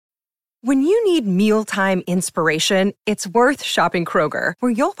When you need mealtime inspiration, it's worth shopping Kroger,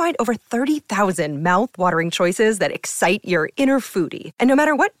 where you'll find over 30,000 mouth-watering choices that excite your inner foodie. And no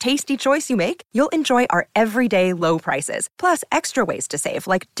matter what tasty choice you make, you'll enjoy our everyday low prices, plus extra ways to save,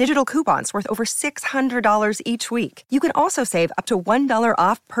 like digital coupons worth over $600 each week. You can also save up to $1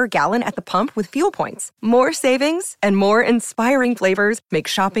 off per gallon at the pump with fuel points. More savings and more inspiring flavors make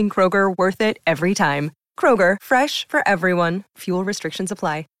shopping Kroger worth it every time. Kroger, fresh for everyone. Fuel restrictions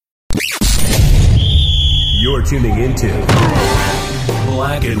apply. You're tuning into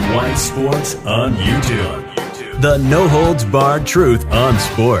Black and White Sports on YouTube. The no-holds-barred truth on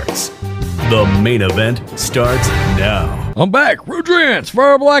sports. The main event starts now. I'm back. Rudrance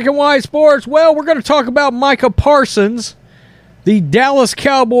for Black and White Sports. Well, we're going to talk about Micah Parsons, the Dallas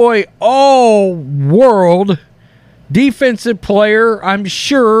Cowboy all-world defensive player, I'm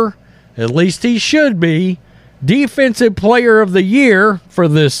sure, at least he should be, Defensive Player of the Year for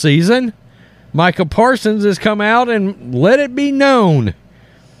this season. Micah Parsons has come out and let it be known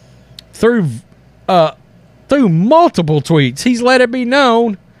through multiple tweets. He's let it be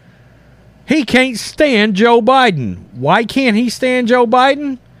known he can't stand Joe Biden. Why can't he stand Joe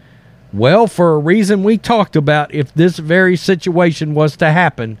Biden? Well, for a reason we talked about if this very situation was to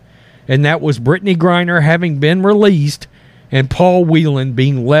happen, and that was Brittany Griner having been released and Paul Whelan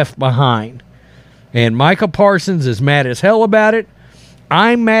being left behind. And Micah Parsons is mad as hell about it.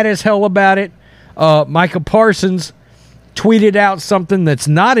 I'm mad as hell about it. Micah Parsons tweeted out something that's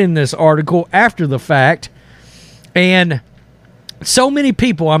not in this article after the fact. And so many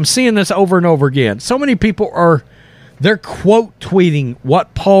people, I'm seeing this over and over again, so many people they're quote tweeting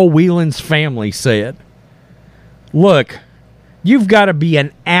what Paul Whelan's family said. Look, you've got to be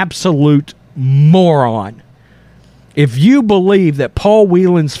an absolute moron if you believe that Paul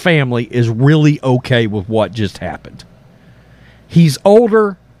Whelan's family is really okay with what just happened. He's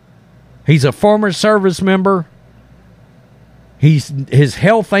older. He's a former service member. His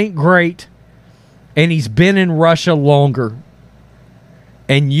health ain't great. And he's been in Russia longer.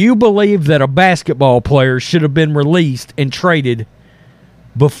 And you believe that a basketball player should have been released and traded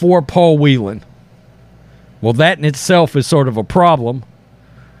before Paul Whelan. Well, that in itself is sort of a problem.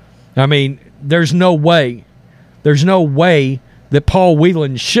 I mean, there's no way that Paul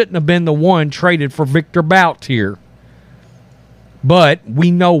Whelan shouldn't have been the one traded for Victor Bout here. But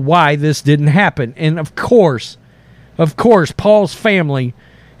we know why this didn't happen. And of course, Paul's family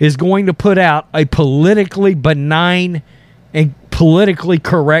is going to put out a politically benign and politically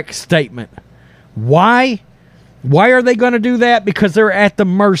correct statement. Why? Why are they going to do that? Because they're at the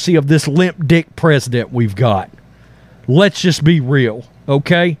mercy of this limp dick president we've got. Let's just be real,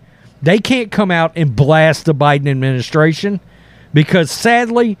 okay? They can't come out and blast the Biden administration because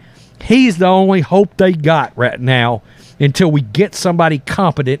sadly, he's the only hope they got right now until we get somebody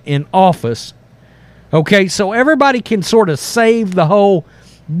competent in office. Okay, so everybody can sort of save the whole,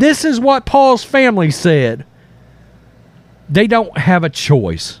 this is what Paul's family said. They don't have a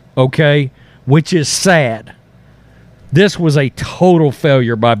choice, okay, which is sad. This was a total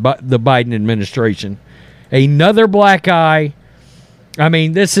failure by the Biden administration. Another black eye. I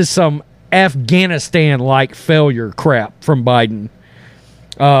mean, this is some Afghanistan-like failure crap from Biden.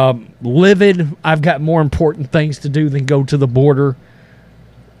 Livid. I've got more important things to do than go to the border.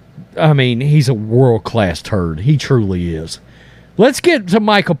 I mean, he's a world-class turd. He truly is. Let's get to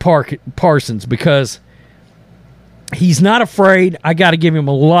Michael Parsons because he's not afraid. I got to give him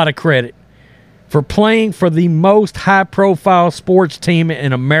a lot of credit for playing for the most high-profile sports team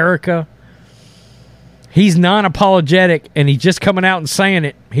in America. He's non-apologetic, and he's just coming out and saying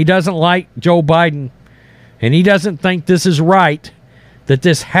it. He doesn't like Joe Biden, and he doesn't think this is right, that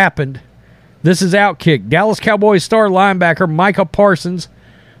this happened. This is Outkick. Dallas Cowboys star linebacker Micah Parsons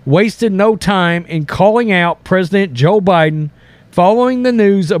wasted no time in calling out President Joe Biden following the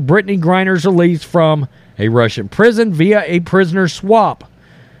news of Brittany Griner's release from a Russian prison via a prisoner swap.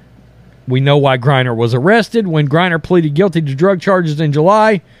 We know why Griner was arrested. When Griner pleaded guilty to drug charges in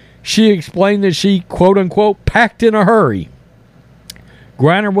July, she explained that she, quote-unquote, packed in a hurry.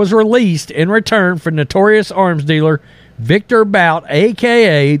 Griner was released in return for notorious arms dealer Victor Bout,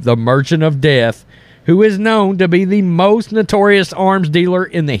 a.k.a. the Merchant of Death, who is known to be the most notorious arms dealer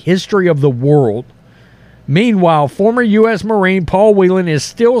in the history of the world. Meanwhile, former U.S. Marine Paul Whelan is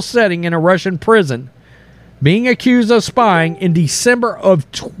still sitting in a Russian prison, being accused of spying in December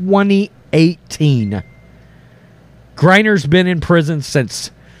of 2018. Griner's been in prison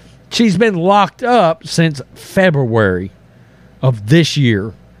since... She's been locked up since February of this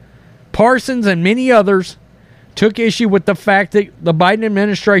year. Parsons and many others took issue with the fact that the Biden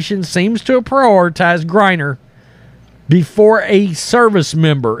administration seems to have prioritized Griner before a service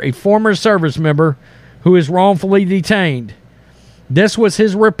member, a former service member who is wrongfully detained. This was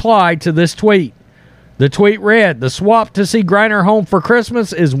his reply to this tweet. The tweet read, "The swap to see Griner home for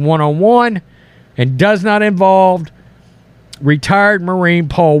Christmas is one-on-one and does not involve retired Marine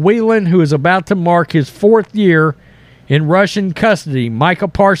Paul Whelan, who is about to mark his 4th year in Russian custody." Micah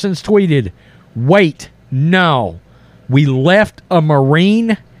Parsons tweeted, "Wait, no. We left a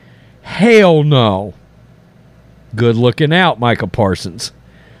Marine? Hell no." Good looking out, Micah Parsons.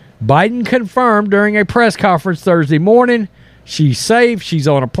 Biden confirmed during a press conference Thursday morning, she's safe, she's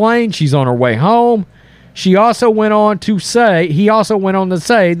on a plane, she's on her way home. He also went on to say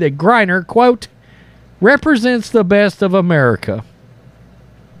that Griner, quote, represents the best of America.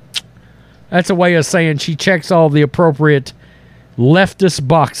 That's a way of saying she checks all the appropriate leftist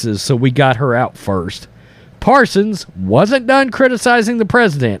boxes, so we got her out first. Parsons wasn't done criticizing the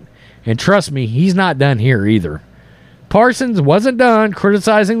president, and trust me, he's not done here either. Parsons wasn't done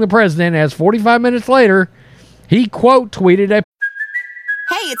criticizing the president as 45 minutes later, he quote tweeted a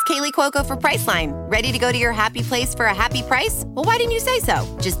Hey, it's Kaylee Cuoco for Priceline. Ready to go to your happy place for a happy price? Well, why didn't you say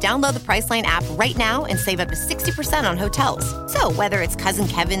so? Just download the Priceline app right now and save up to 60% on hotels. So whether it's Cousin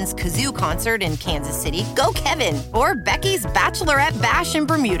Kevin's Kazoo Concert in Kansas City, go Kevin, or Becky's Bachelorette Bash in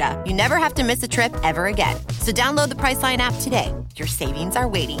Bermuda, you never have to miss a trip ever again. So download the Priceline app today. Your savings are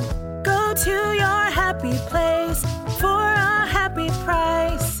waiting. Go to your happy place for a happy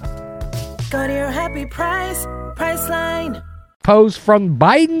price. Go to your happy price, Priceline. Post from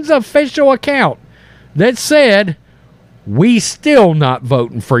Biden's official account that said, "We still not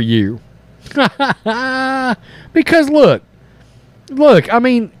voting for you." Because look, I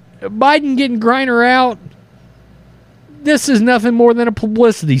mean, Biden getting Griner out, this is nothing more than a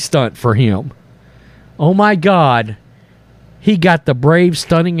publicity stunt for him. Oh my God, he got the brave,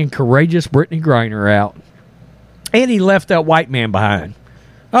 stunning, and courageous Brittany Griner out. And he left that white man behind.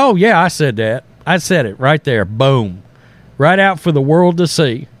 Oh yeah, I said that. I said it right there. Boom. Right out for the world to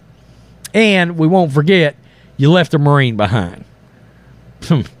see. And we won't forget, you left a Marine behind.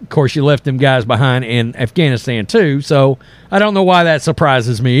 Of course, you left them guys behind in Afghanistan too, so I don't know why that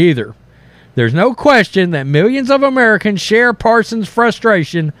surprises me either. There's no question that millions of Americans share Parsons'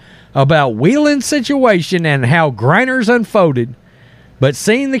 frustration about Whelan's situation and how Griner's unfolded. But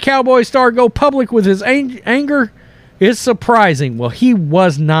seeing the Cowboy star go public with his anger is surprising. Well, he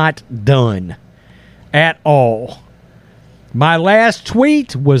was not done at all. My last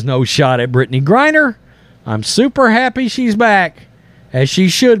tweet was no shot at Brittany Griner. I'm super happy she's back, as she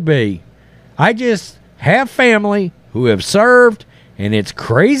should be. I just have family who have served, and it's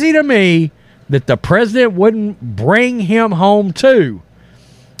crazy to me that the president wouldn't bring him home too.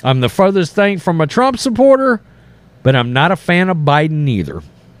 I'm the furthest thing from a Trump supporter, but I'm not a fan of Biden either.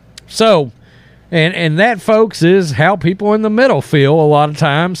 So, and that, folks, is how people in the middle feel a lot of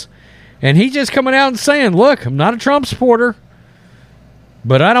times. And he's just coming out and saying, look, I'm not a Trump supporter,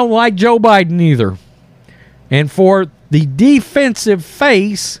 but I don't like Joe Biden either. And for the defensive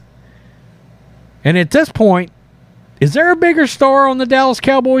face, and at this point, is there a bigger star on the Dallas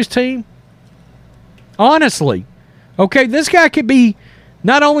Cowboys team? Honestly. Okay, this guy could be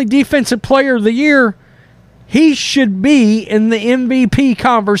not only Defensive Player of the Year, he should be in the MVP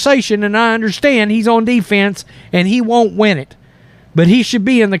conversation, and I understand he's on defense and he won't win it. But he should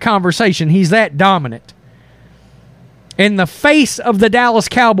be in the conversation. He's that dominant. And the face of the Dallas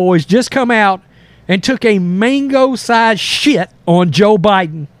Cowboys just come out and took a mango-sized shit on Joe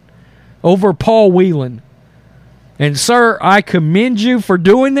Biden over Paul Whelan. And, sir, I commend you for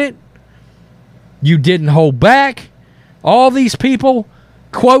doing it. You didn't hold back. All these people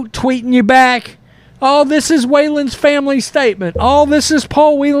quote tweeting you back. Oh, this is Whelan's family statement. Oh, this is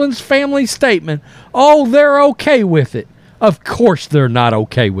Paul Whelan's family statement. Oh, they're okay with it. Of course they're not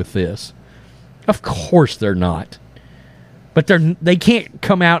okay with this. Of course they're not. But they can't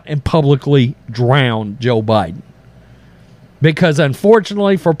come out and publicly drown Joe Biden. Because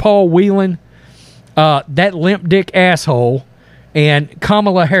unfortunately for Paul Whelan, that limp dick asshole and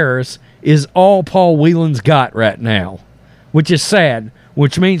Kamala Harris is all Paul Whelan's got right now. Which is sad.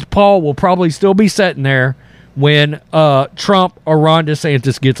 Which means Paul will probably still be sitting there when Trump or Ron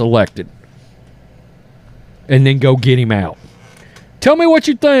DeSantis gets elected. And then go get him out. Tell me what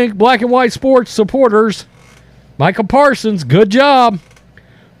you think, Black and White Sports supporters. Micah Parsons, good job.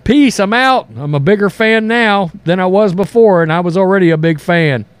 Peace, I'm out. I'm a bigger fan now than I was before, and I was already a big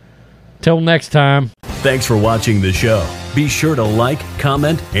fan. Till next time. Thanks for watching the show. Be sure to like,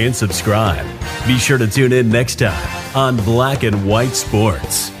 comment, and subscribe. Be sure to tune in next time on Black and White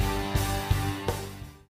Sports.